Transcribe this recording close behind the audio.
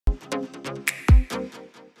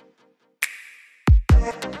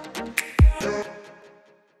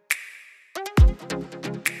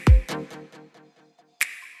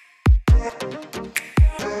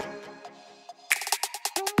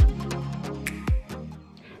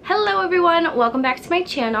Hello everyone, welcome back to my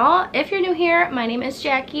channel. If you're new here, my name is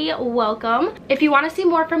Jackie. Welcome. If you want to see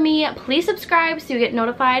more from me, please subscribe so you get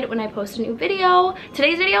notified when I post a new video.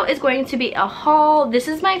 Today's video is going to be a haul. This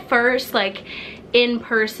is my first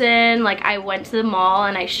in-person, I went to the mall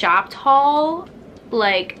and I shopped haul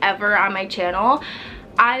ever on my channel.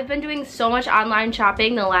 I've been doing so much online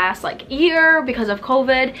shopping the last year because of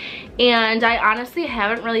COVID, and I honestly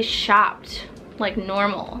haven't really shopped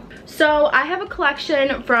normal. So I have a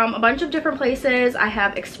collection from a bunch of different places. I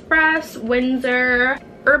have Express, Windsor,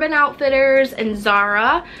 Urban Outfitters, and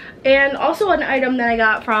Zara, and also an item that I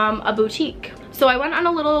got from a boutique. So I went on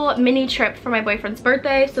a little mini trip for my boyfriend's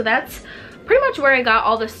birthday, so that's pretty much where I got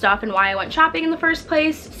all this stuff and why I went shopping in the first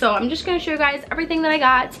place. So I'm just going to show you guys everything that I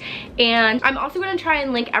got, and I'm also going to try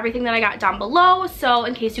and link everything that I got down below, so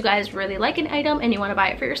in case you guys really like an item and you want to buy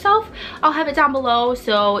it for yourself, I'll have it down below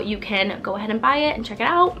so you can go ahead and buy it and check it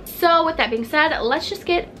out. So with that being said, let's just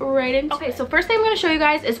get right into it. Okay, so first thing I'm going to show you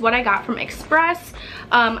guys is what I got from Express.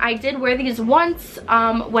 I did wear these once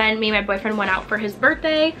when me and my boyfriend went out for his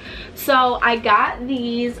birthday. So I got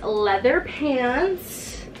these leather pants.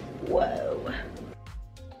 Whoa.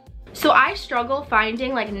 So I struggle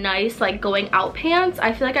finding nice going out pants.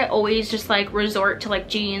 I feel like I always just resort to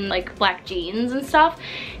jean black jeans and stuff,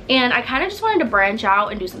 and I kind of just wanted to branch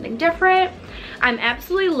out and do something different. I'm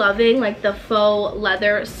absolutely loving the faux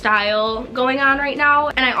leather style going on right now,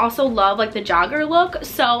 and I also love the jogger look,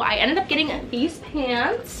 so I ended up getting these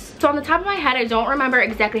pants. So on the top of my head, I don't remember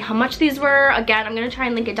exactly how much these were. Again, I'm going to try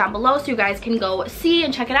and link it down below so you guys can go see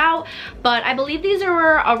and check it out. But I believe these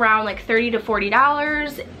are around $30 to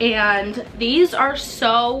 $40, and these are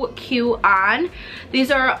so cute on.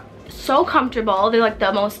 These are so comfortable. They're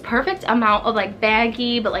the most perfect amount of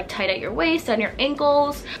baggy but tight at your waist and your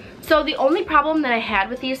ankles. So the only problem that I had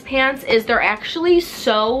with these pants is they're actually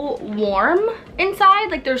so warm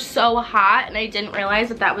inside. They're so hot, and I didn't realize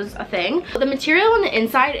that that was a thing. The material on the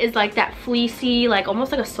inside is that fleecy,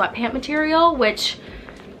 almost a sweatpant material, which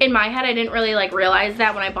in my head I didn't really realize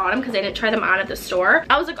that when I bought them because I didn't try them on at the store.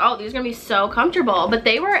 I was like, oh, these are gonna be so comfortable, but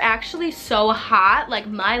they were actually so hot.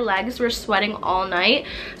 My legs were sweating all night.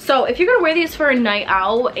 So if you're gonna wear these for a night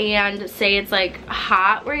out and say it's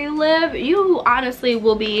hot where you live, you honestly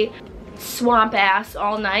will be swamp ass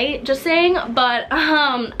all night, just saying. But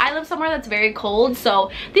I live somewhere that's very cold, so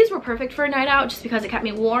these were perfect for a night out just because it kept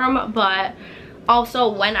me warm. But also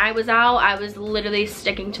when I was out, I was literally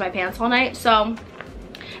sticking to my pants all night. So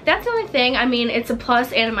that's the only thing. I mean, it's a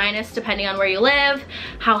plus and a minus depending on where you live,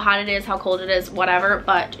 how hot it is, how cold it is, whatever.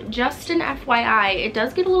 But just an FYI, it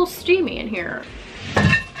does get a little steamy in here.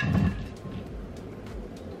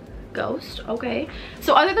 Ghost, okay.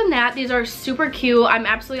 So other than that, these are super cute. I'm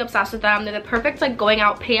absolutely obsessed with them. They're the perfect going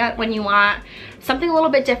out pant when you want something a little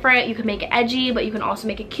bit different. You can make it edgy, but you can also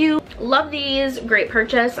make it cute. Love these, great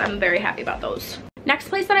purchase. I'm very happy about those. Next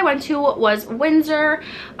place that I went to was Windsor.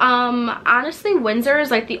 Honestly, Windsor is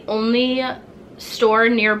the only store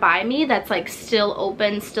nearby me that's still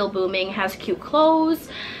open, still booming, has cute clothes.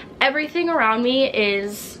 Everything around me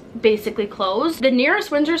is basically closed. The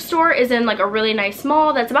nearest Windsor store is in a really nice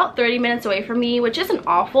mall that's about 30 minutes away from me, which isn't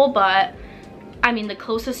awful, but I mean, the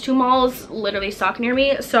closest two malls literally suck near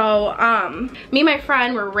me. So me and my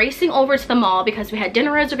friend were racing over to the mall because we had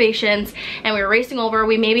dinner reservations, and we were racing over.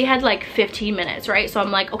 We maybe had 15 minutes, right? So I'm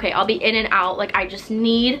like, okay, I'll be in and out. I just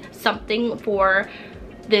need something for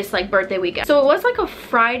this birthday weekend. So it was a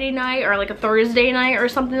Friday night or a Thursday night or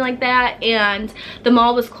something like that, and the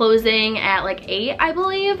mall was closing at 8, I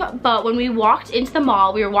believe. But when we walked into the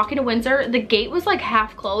mall, we were walking to Windsor, the gate was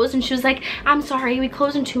half closed, and she was like, I'm sorry, we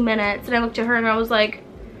close in 2 minutes. And I looked at her and I was like,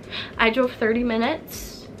 I drove 30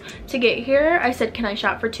 minutes to get here. I said, can I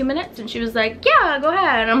shop for 2 minutes? And she was like, yeah, go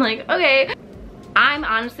ahead. And I'm like, okay. I'm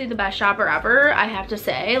honestly the best shopper ever, I have to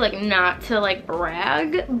say. Not to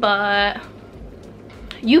brag, but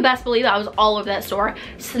you best believe I was all over that store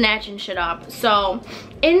snatching shit up. So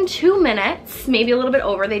in 2 minutes, maybe a little bit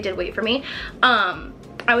over, they did wait for me,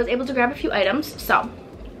 I was able to grab a few items. So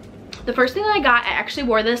the first thing that I got, I actually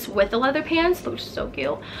wore this with the leather pants, which is so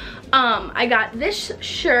cute. I got this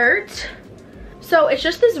shirt. So it's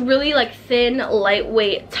just this really thin,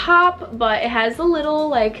 lightweight top, but it has a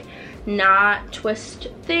little knot twist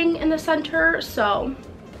thing in the center. So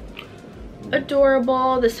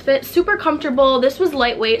adorable. This fit super comfortable. This was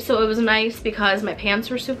lightweight, so it was nice because my pants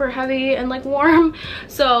were super heavy and warm.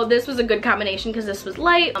 So this was a good combination because this was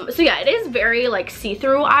light. So yeah, it is very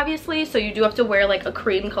see-through, obviously, so you do have to wear a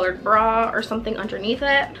cream colored bra or something underneath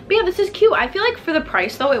it. But yeah, this is cute. I feel for the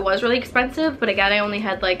price though, it was really expensive, but again, I only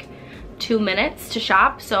had 2 minutes to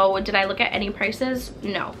shop. So did I look at any prices?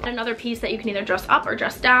 No. Another piece that you can either dress up or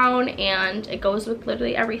dress down, and it goes with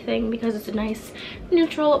literally everything because it's a nice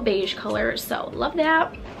neutral beige color. So love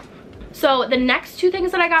that. So the next 2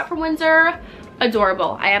 things that I got from Windsor,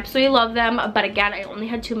 adorable. I absolutely love them, but again, I only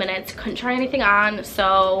had 2 minutes, couldn't try anything on,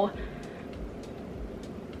 so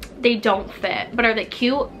they don't fit. But are they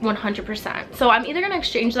cute? 100%. So I'm either gonna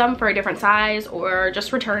exchange them for a different size or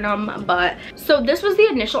just return them. But so this was the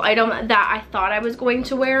initial item that I thought I was going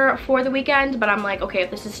to wear for the weekend, but I'm like, okay,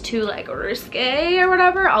 if this is too like risque or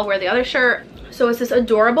whatever, I'll wear the other shirt. So it's this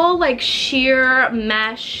adorable like sheer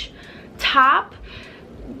mesh top.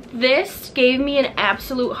 This gave me an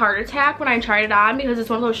absolute heart attack when I tried it on, because it's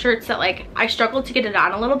one of those shirts that like I struggled to get it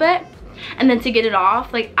on a little bit, and then to get it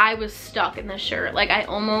off, like I was stuck in this shirt. Like I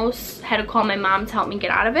almost had to call my mom to help me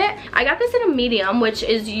get out of it. I got this in a medium, which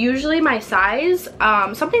is usually my size.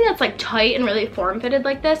 Something that's like tight and really form-fitted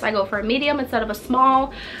like this, I go for a medium instead of a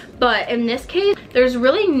small. But in this case, there's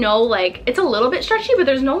really no like, it's a little bit stretchy, but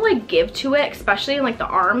there's no like give to it, especially in like the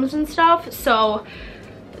arms and stuff. So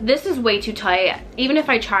this is way too tight. Even if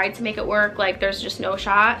I tried to make it work, like there's just no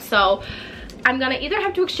shot. So I'm gonna either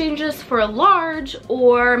have to exchange this for a large,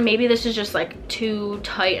 or maybe this is just like too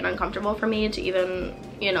tight and uncomfortable for me to even,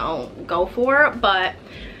 you know, go for. But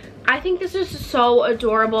I think this is so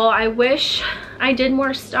adorable. I wish I did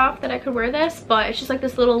more stuff that I could wear this, but it's just like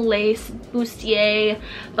this little lace bustier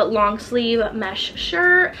but long sleeve mesh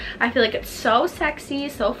shirt. I feel like it's so sexy,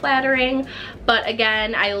 so flattering, but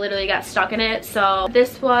again, I literally got stuck in it. So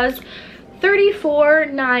this was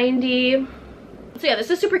 $34.90. So yeah,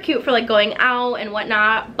 this is super cute for like going out and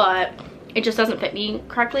whatnot, but it just doesn't fit me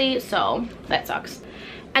correctly, so that sucks.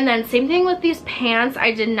 And then same thing with these pants.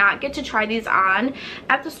 I did not get to try these on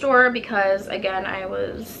at the store because again, I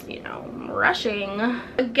was, you know, rushing.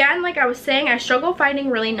 Again, like I was saying, I struggle finding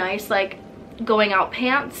really nice like going out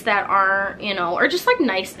pants that aren't, you know, or just like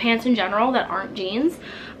nice pants in general that aren't jeans.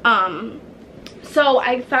 So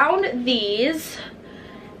I found these,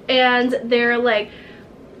 and they're like,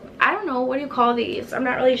 I don't know, what do you call these? I'm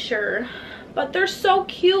not really sure. But they're so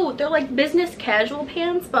cute. They're like business casual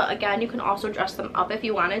pants, but again, you can also dress them up if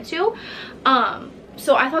you wanted to.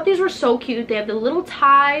 So I thought these were so cute. They have the little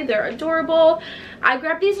tie. They're adorable. I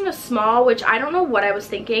grabbed these in a small, which I don't know what I was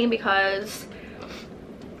thinking, because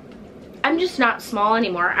I'm just not small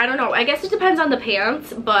anymore. I don't know. I guess it depends on the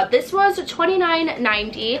pants, but this was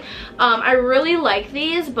 $29.90. I really like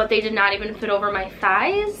these, but they did not even fit over my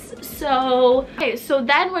thighs. So, okay, so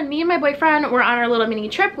then when me and my boyfriend were on our little mini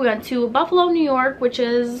trip, we went to Buffalo, New York, which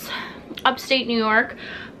is upstate New York.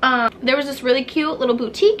 There was this really cute little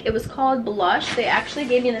boutique. It was called Blush. They actually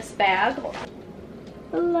gave me this bag.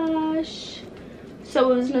 Blush. So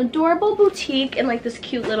it was an adorable boutique in like this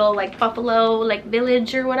cute little like Buffalo like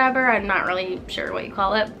village or whatever. I'm not really sure what you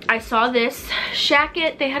call it. I saw this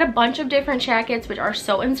shacket. They had a bunch of different shackets, which are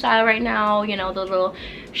so in style right now, you know, the little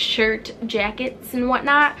shirt jackets and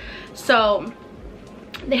whatnot. So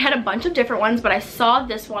they had a bunch of different ones, but I saw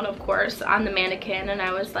this one, of course, on the mannequin, and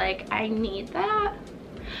I was like, I need that.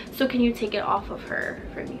 So can you take it off of her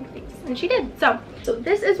for me, please? And she did. So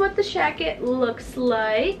this is what the shacket looks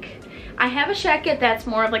like. I have a shacket that's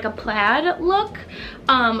more of like a plaid look,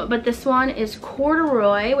 but this one is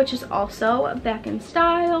corduroy, which is also back in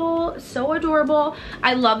style. So adorable.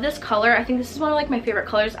 I love this color. I think this is one of like my favorite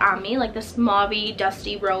colors on me, like this mauvey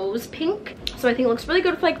dusty rose pink. So I think it looks really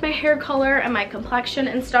good with like my hair color and my complexion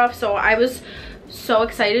and stuff. So I was so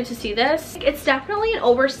excited to see this. It's definitely an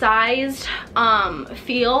oversized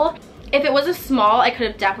feel. If it was a small, I could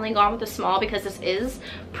have definitely gone with a small because this is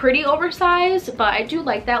pretty oversized, but I do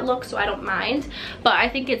like that look, so I don't mind. But I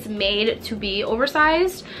think it's made to be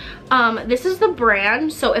oversized. This is the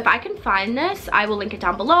brand, so if I can find this, I will link it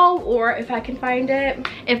down below, or if I can find it,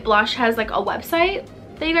 if Blush has like a website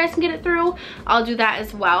that you guys can get it through, I'll do that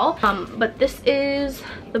as well. But this is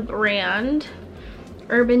the brand,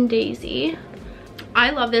 Urban Daisy.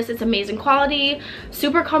 I love this. It's amazing quality,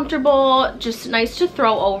 super comfortable, just nice to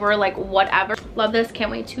throw over like whatever. Love this. Can't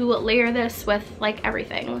wait to layer this with like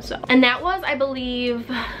everything. So, and that was, I believe,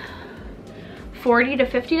 $40 to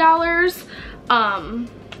 $50,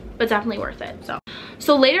 but definitely worth it.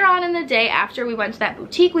 So later on in the day, after we went to that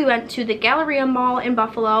boutique, we went to the Galleria Mall in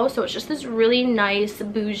Buffalo. So it's just this really nice,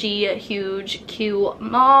 bougie, huge, cute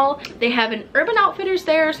mall. They have an Urban Outfitters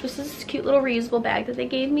there. So this is this cute little reusable bag that they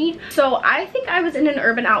gave me. So I think I was in an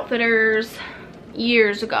Urban Outfitters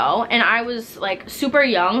years ago, and I was like super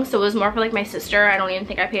young, so it was more for like my sister. I don't even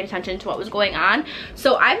think I paid attention to what was going on.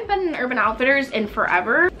 So I haven't been in Urban Outfitters in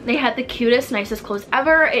forever. They had the cutest, nicest clothes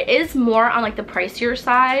ever. It is more on like the pricier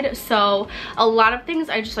side, so a lot of things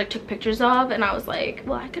I just like took pictures of, and I was like,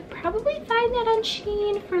 well, I could probably find that on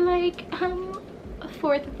Shein for like a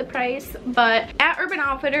fourth of the price. But at Urban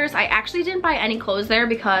Outfitters, I actually didn't buy any clothes there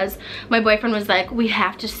because my boyfriend was like, we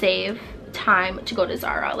have to save time to go to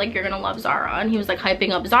Zara, like you're gonna love Zara, and he was like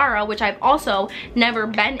hyping up Zara, which I've also never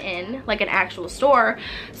been in like an actual store.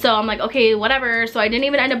 So I'm like, okay, whatever. So I didn't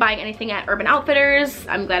even end up buying anything at Urban Outfitters.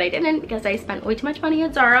 I'm glad I didn't, because I spent way too much money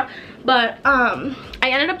at Zara. But I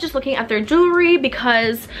ended up just looking at their jewelry,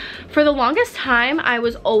 because for the longest time I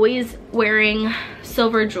was always wearing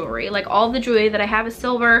silver jewelry. Like all the jewelry that I have is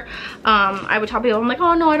silver. I would tell people, I'm like,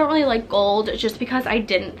 oh no, I don't really like gold, just because I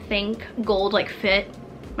didn't think gold like fit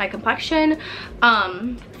my complexion.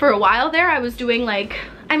 For a while there I was doing like,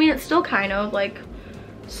 I mean it's still kind of like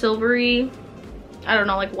silvery, I don't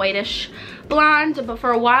know, like whitish blonde, but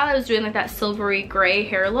for a while I was doing like that silvery gray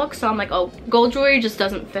hair look. So I'm like, oh, gold jewelry just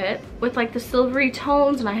doesn't fit with like the silvery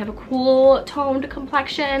tones, and I have a cool toned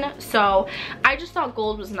complexion, so I just thought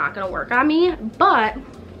gold was not gonna work on me. But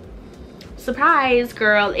surprise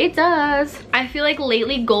girl, it does. I feel like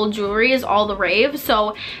lately gold jewelry is all the rave,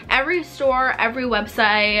 so every store, every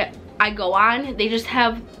website I go on, they just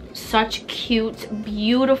have such cute,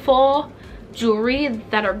 beautiful jewelry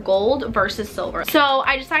that are gold versus silver. So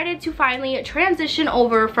I decided to finally transition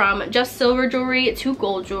over from just silver jewelry to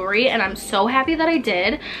gold jewelry, and I'm so happy that I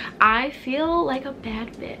did. I feel like a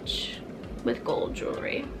bad bitch with gold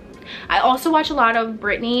jewelry. I also watch a lot of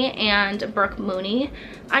Brittany and Brooke Mooney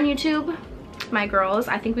on YouTube. My girls,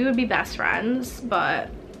 I think we would be best friends, but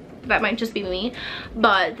that might just be me.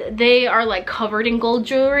 But they are like covered in gold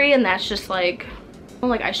jewelry, and that's just like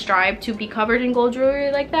I strive to be covered in gold jewelry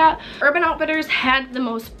like that. Urban Outfitters had the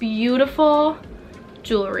most beautiful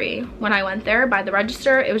jewelry when I went there by the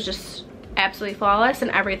register. It was just absolutely flawless,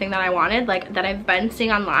 and everything that I wanted, like that I've been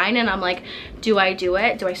seeing online, and I'm like, do I do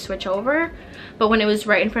it? Do I switch over? But when it was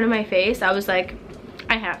right in front of my face, I was like,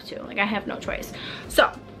 I have to, like I have no choice.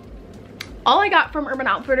 So all I got from Urban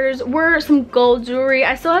Outfitters were some gold jewelry.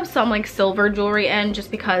 I still have some like silver jewelry in, just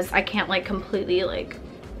because I can't like completely like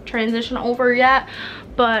transition over yet.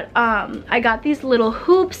 But I got these little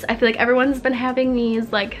hoops. I feel like everyone's been having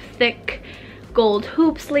these like thick gold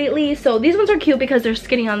hoops lately, so these ones are cute because they're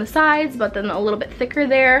skinny on the sides but then a little bit thicker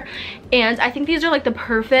there, and I think these are like the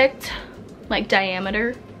perfect like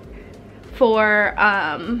diameter for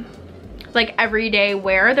like everyday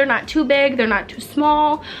wear. They're not too big, they're not too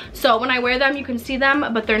small, so when I wear them you can see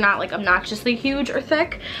them, but they're not like obnoxiously huge or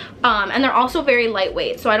thick, and they're also very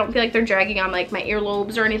lightweight, so I don't feel like they're dragging on like my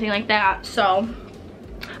earlobes or anything like that. So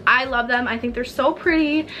I love them. I think they're so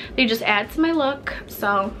pretty. They just add to my look,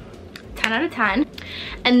 so 10 out of 10.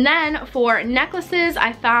 And then for necklaces,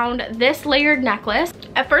 I found this layered necklace.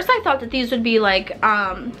 At first I thought that these would be like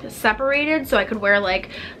separated, so I could wear like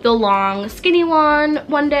the long skinny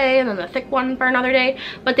one day and then the thick one for another day,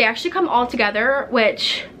 but they actually come all together,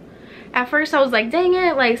 which at first I was like, dang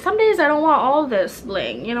it, like some days I don't want all this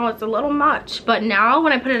bling, you know, it's a little much. But now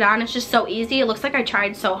when I put it on, it's just so easy. It looks like I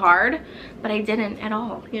tried so hard, but I didn't at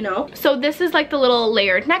all, you know. So this is like the little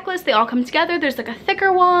layered necklace. They all come together. There's like a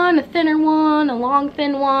thicker one, a thinner one, a long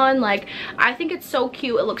thin one. Like I think it's so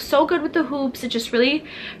cute. It looks so good with the hoops. It just really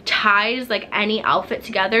ties like any outfit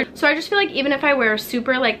together. So I just feel like even if I wear a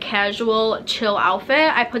super like casual chill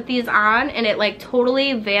outfit, I put these on and it like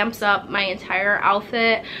totally vamps up my entire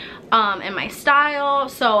outfit and my style.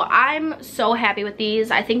 So I'm so happy with these.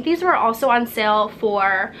 I think these were also on sale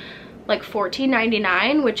for like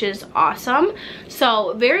 $14.99, which is awesome.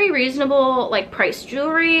 So very reasonable like price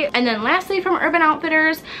jewelry. And then lastly from Urban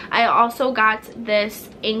Outfitters, I also got this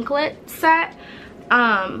anklet set.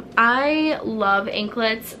 I love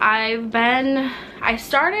anklets. I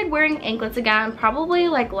started wearing anklets again probably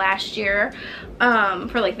like last year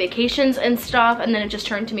for like vacations and stuff, and then it just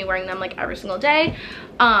turned to me wearing them like every single day.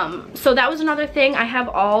 So that was another thing. I have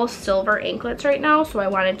all silver anklets right now, so I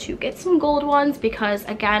wanted to get some gold ones because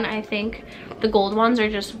again, I think the gold ones are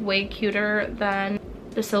just way cuter than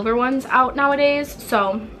the silver ones out nowadays.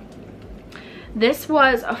 So this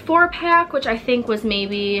was a 4-pack, which I think was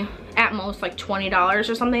maybe at most like $20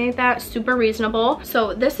 or something like that. Super reasonable.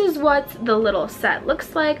 So this is what the little set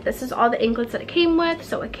looks like. This is all the anklets that it came with.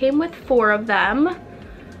 So it came with 4 of them.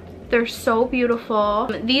 They're so beautiful.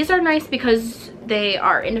 These are nice because they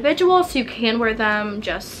are individual, so you can wear them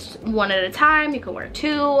just one at a time. You can wear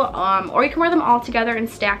 2, or you can wear them all together and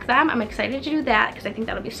stack them. I'm excited to do that because I think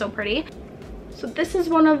that'll be so pretty. So this is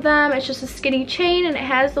one of them. It's just a skinny chain and it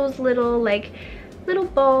has those little like little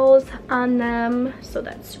balls on them, so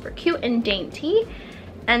that's super cute and dainty.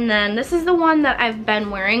 And then this is the one that I've been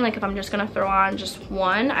wearing, like if I'm just gonna throw on just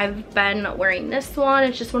one, I've been wearing this one.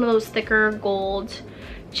 It's just one of those thicker gold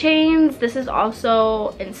chains. This is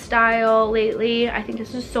also in style lately. I think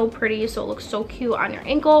this is so pretty, so it looks so cute on your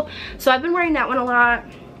ankle, so I've been wearing that one a lot.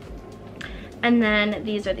 And then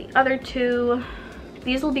these are the other two.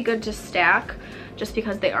 These will be good to stack just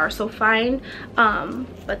because they are so fine,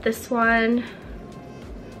 but this one,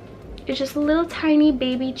 it's just a little tiny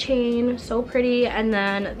baby chain, so pretty. And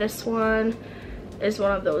then this one is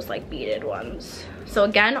one of those like beaded ones. So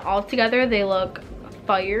again, all together they look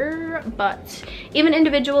fire, but even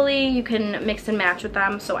individually you can mix and match with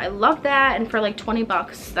them, so I love that. And for like 20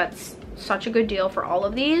 bucks, that's such a good deal for all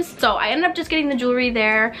of these. So I ended up just getting the jewelry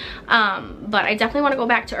there, but I definitely want to go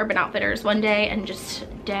back to Urban Outfitters one day and just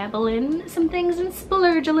dabble in some things and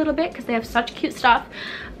splurge a little bit because they have such cute stuff.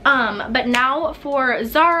 But now for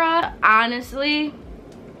Zara, honestly,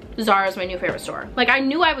 Zara's my new favorite store. Like, I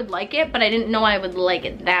knew I would like it, but I didn't know I would like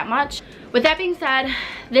it that much. With that being said,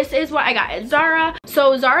 this is what I got at Zara.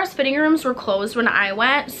 So Zara's fitting rooms were closed when I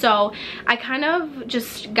went, so I kind of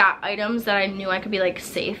just got items that I knew I could be like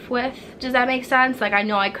safe with. Does that make sense? Like, I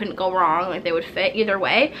know I couldn't go wrong, like they would fit either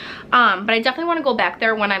way. But I definitely want to go back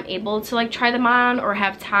there when I'm able to like try them on or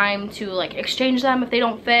have time to like exchange them if they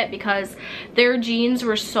don't fit, because their jeans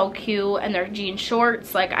were so cute and their jean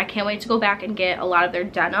shorts, like I can't wait to go back and get a lot of their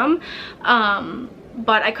denim.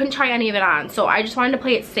 But I couldn't try any of it on, so I just wanted to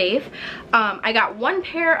play it safe. I got one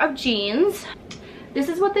pair of jeans. This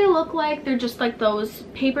is what they look like. They're just like those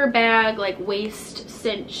paper bag, like waist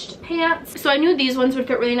cinched pants. So I knew these ones would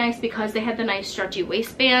fit really nice because they had the nice stretchy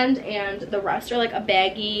waistband, and the rest are like a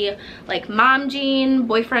baggy, like mom jean,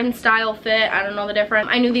 boyfriend style fit. I don't know the difference.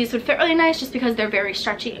 I knew these would fit really nice just because they're very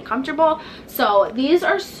stretchy and comfortable. So these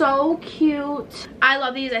are so cute. I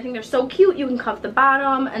love these. I think they're so cute. You can cuff the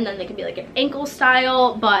bottom and then they can be like an ankle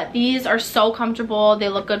style, but these are so comfortable. They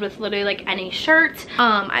look good with literally like any shirt.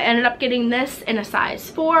 I ended up getting this in a size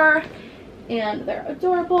 4 and they're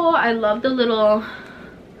adorable. I love the little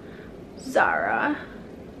Zara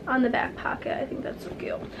on the back pocket. I think that's so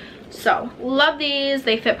cute. So love these.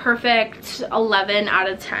 They fit perfect. 11 out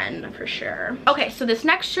of 10 for sure. Okay, so this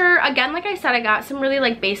next shirt, again, like I said, I got some really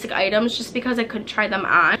like basic items just because I couldn't try them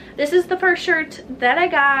on. This is the first shirt that I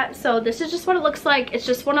got. So this is just what it looks like. It's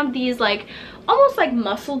just one of these like almost like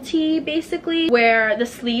muscle tee basically, where the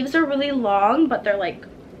sleeves are really long but they're like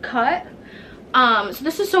cut. So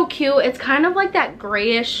this is so cute. It's kind of like that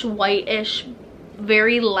grayish, whitish,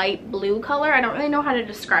 very light blue color. I don't really know how to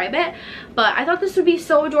describe it, but I thought this would be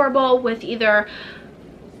so adorable with either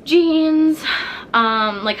jeans,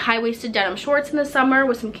 like high-waisted denim shorts in the summer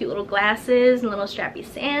with some cute little glasses and little strappy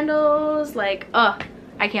sandals. Like,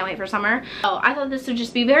 I can't wait for summer. Oh, I thought this would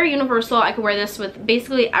just be very universal. I could wear this with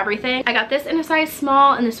basically everything. I got this in a size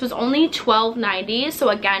small and this was only $12.90. So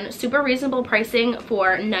again, super reasonable pricing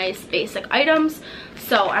for nice basic items.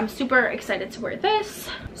 So I'm super excited to wear this.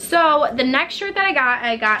 So the next shirt that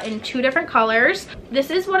I got in 2 different colors.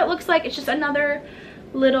 This is what it looks like. It's just another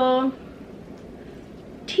little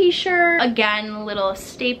t-shirt. Again, little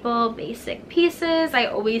staple basic pieces. I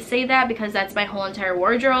always say that because that's my whole entire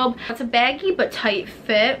wardrobe. It's a baggy but tight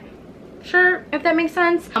fit shirt, if that makes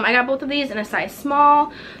sense. I got both of these in a size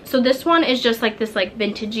small. So this one is just like this like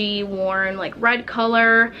vintagey worn like red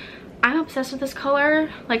color. I'm obsessed with this color.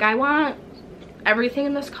 Like, I want everything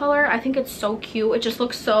in this color. I think it's so cute. It just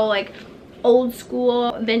looks so like old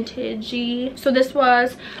school, vintagey. So this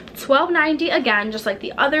was $12.90 again, just like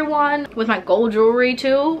the other one, with my gold jewelry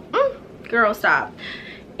too. Girl, stop.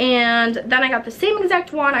 And then I got the same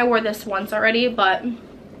exact one. I wore this once already, but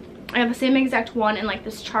I have the same exact one in like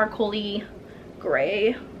this charcoaly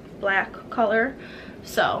gray black color.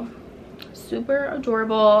 So super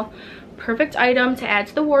adorable, perfect item to add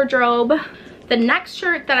to the wardrobe. The next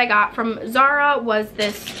shirt that I got from Zara was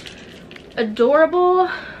this adorable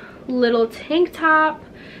little tank top.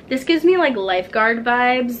 This gives me like lifeguard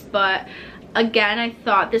vibes, but again, I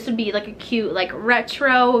thought this would be like a cute like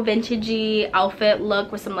retro vintagey outfit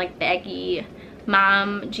look with some like baggy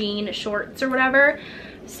mom jean shorts or whatever.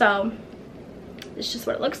 So it's just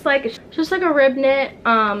what it looks like. It's just like a rib knit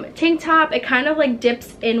tank top. It kind of like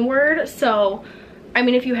dips inward, so I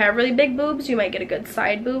mean, if you have really big boobs, you might get a good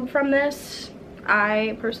side boob from this.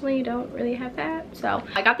 I personally don't really have that, so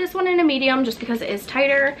I got this one in a medium just because it is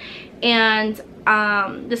tighter. And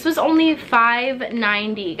this was only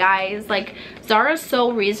 $5.90, guys. Like, Zara's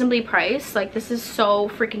so reasonably priced. Like, this is so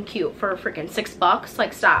freaking cute for freaking $6.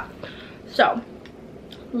 Like, stop. So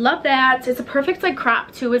Love that. It's a perfect like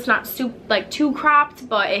crop too. It's not too cropped,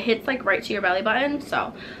 but it hits like right to your belly button,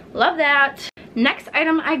 so love that. Next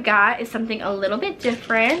item I got is something a little bit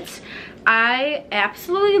different. I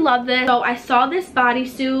absolutely love this. So I saw this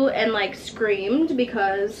bodysuit and like screamed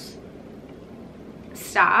because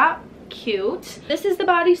stop. Cute. This is the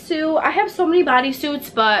bodysuit. I have so many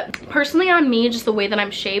bodysuits, but personally on me, just the way that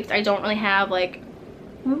I'm shaped, I don't really have like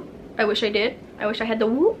whoop. I wish I did. I wish I had the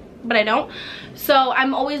whoop, but I don't. So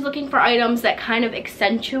I'm always looking for items that kind of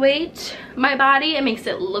accentuate my body. It makes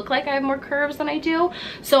it look like I have more curves than I do.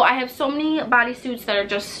 So I have so many bodysuits that are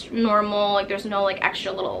just normal, like there's no like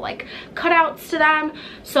extra little like cutouts to them,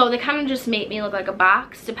 so they kind of just make me look like a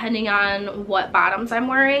box depending on what bottoms I'm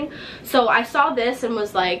wearing. So I saw this and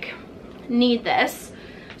was like, need this.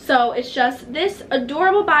 So it's just this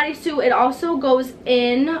adorable bodysuit. It also goes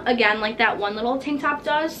in again like that one little tank top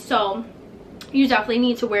does, so you definitely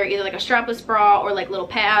need to wear either like a strapless bra or like little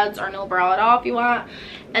pads or no bra at all if you want.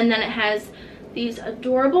 And then it has these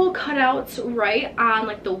adorable cutouts right on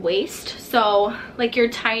like the waist, so like your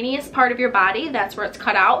tiniest part of your body, that's where it's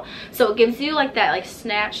cut out, so it gives you like that like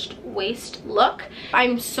snatched waist look.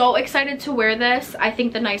 I'm so excited to wear this. I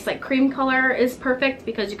think the nice like cream color is perfect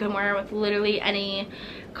because you can wear it with literally any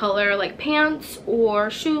color like pants or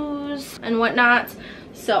shoes and whatnot.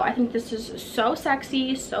 So I think this is so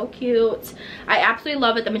sexy, so cute. I absolutely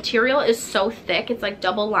love it. The material is so thick. It's like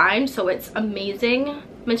double lined, so it's amazing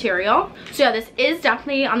material. So yeah, this is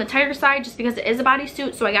definitely on the tighter side just because it is a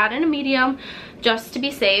bodysuit, so I got it in a medium just to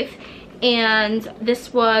be safe. And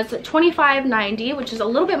this was $25.90, which is a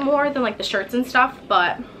little bit more than like the shirts and stuff,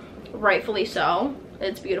 but rightfully so.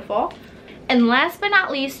 It's beautiful. And last but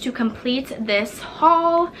not least, to complete this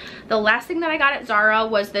haul, the last thing that I got at Zara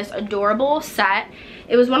was this adorable set.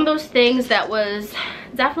 It was one of those things that was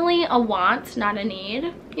definitely a want, not a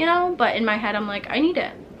need, you know, but in my head I'm like, I need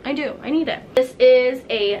it. I need it. This is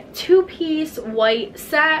a two-piece white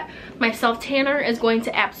set. My self-tanner is going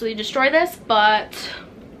to absolutely destroy this, but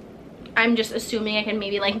I'm just assuming I can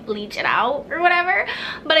maybe like bleach it out or whatever.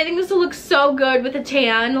 But I think this will look so good with a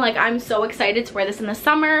tan. Like, I'm so excited to wear this in the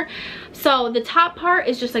summer. So the top part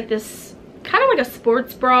is just like this kind of like a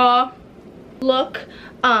sports bra look.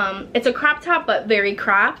 It's a crop top but very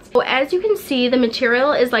cropped. So as you can see, the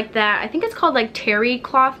material is like that. I think it's called like terry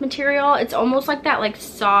cloth material. It's almost like that like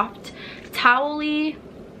soft towel-y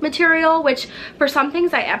material, which for some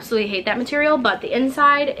things I absolutely hate that material, but the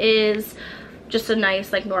inside is just a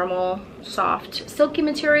nice like normal soft silky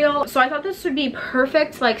material. So I thought this would be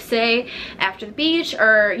perfect, like say after the beach,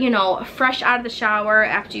 or you know, fresh out of the shower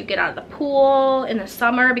after you get out of the pool in the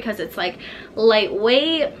summer, because it's like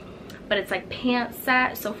lightweight but it's like pant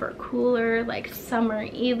set, so for a cooler like summer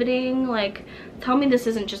evening, like tell me this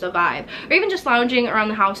isn't just a vibe. Or even just lounging around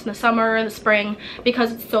the house in the summer or the spring,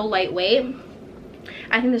 because it's so lightweight.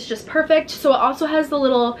 I think this is just perfect. So it also has the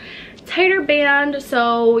little tighter band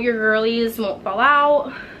so your girlies won't fall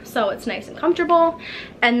out, so it's nice and comfortable.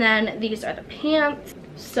 And then these are the pants.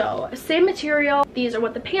 So same material. These are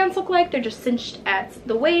what the pants look like. They're just cinched at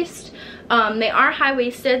the waist. They are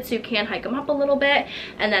high-waisted, so you can hike them up a little bit.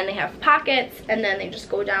 And then they have pockets, and then they just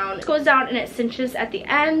go down. It goes down and it cinches at the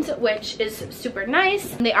end, which is super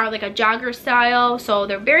nice. They are like a jogger style, so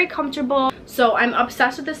they're very comfortable. So I'm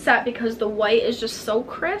obsessed with this set because the white is just so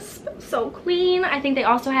crisp, so clean. I think they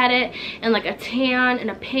also had it in like a tan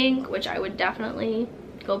and a pink, which I would definitely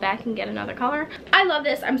go back and get another color. I love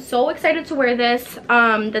this. I'm so excited to wear this.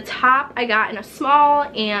 The top I got in a small,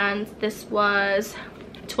 and this was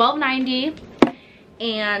 $12.90,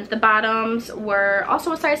 and the bottoms were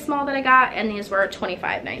also a size small that I got, and these were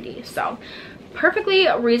 $25.90. So perfectly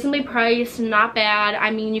reasonably priced, not bad.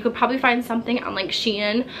 I mean, you could probably find something on like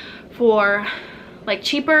Shein for like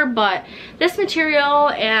cheaper, but this material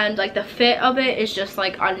and like the fit of it is just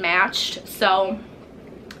like unmatched, so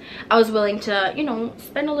I was willing to, you know,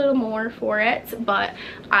 spend a little more for it, but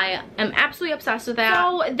I am absolutely obsessed with that.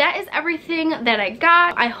 So that is everything that I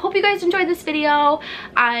got. I hope you guys enjoyed this video.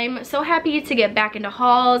 I'm so happy to get back into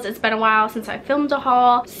hauls. It's been a while since I filmed a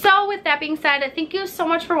haul. So with that being said, thank you so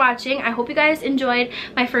much for watching. I hope you guys enjoyed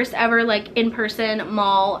my first ever like in-person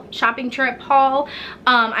mall shopping trip haul.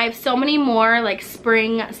 I have so many more like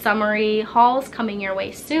spring summery hauls coming your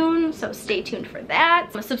way soon, so stay tuned for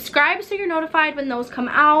that. Subscribe so you're notified when those come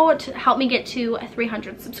out. Help me get to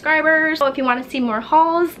 300 subscribers. So if you want to see more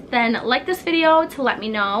hauls, then like this video to let me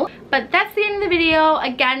know. But that's the end of the video.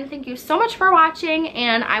 Again, thank you so much for watching,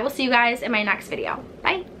 and I will see you guys in my next video.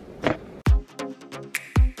 Bye.